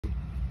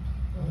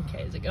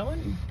Okay, is it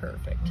going?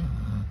 Perfect.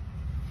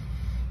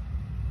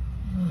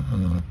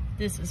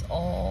 This is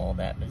all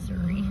that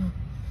Missouri.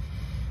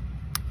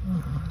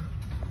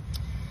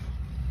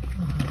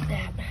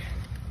 That.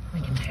 I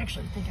can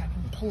actually think I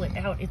can pull it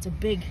out. It's a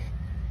big.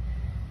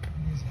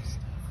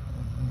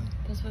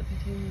 That's what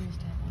we used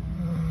to have.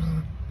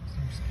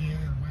 Some skin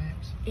or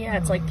wax. Yeah,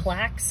 it's like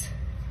plaques.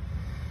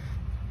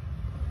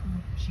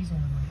 She's the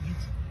only one that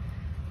gets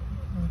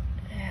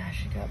it. Yeah,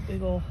 she got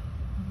big ol'.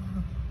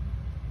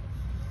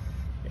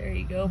 There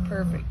you go,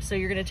 perfect. So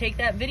you're gonna take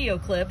that video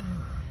clip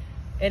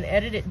and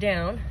edit it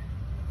down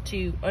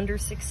to under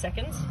 6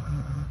 seconds,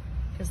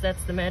 because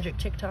that's the magic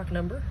TikTok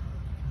number.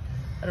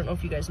 I don't know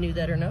if you guys knew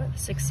that or not.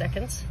 6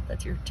 seconds,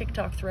 that's your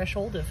TikTok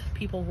threshold of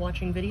people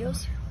watching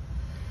videos.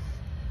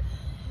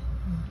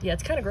 Yeah,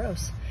 it's kind of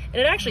gross.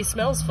 And it actually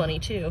smells funny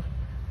too.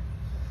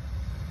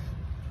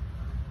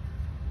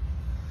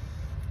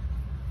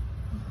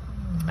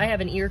 I have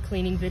an ear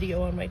cleaning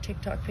video on my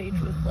TikTok page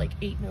with like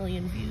 8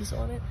 million views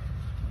on it.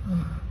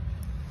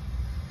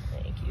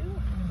 Thank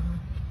you.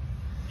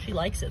 She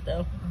likes it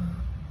though.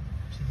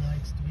 She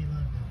likes to be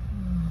loved.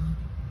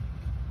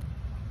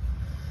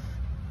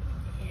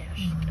 Yeah,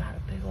 she's got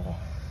a big ol'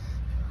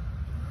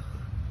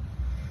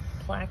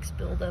 plaques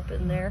build up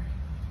in there.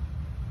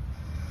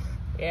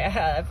 Yeah,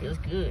 that feels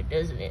good,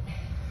 doesn't it?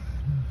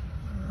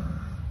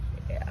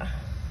 Yeah,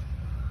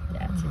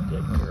 that's a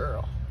good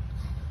girl.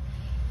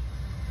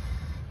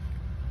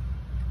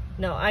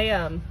 No,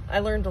 I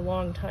learned a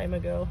long time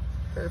ago.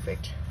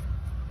 Perfect.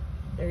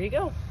 There you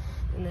go.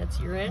 And that's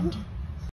your end.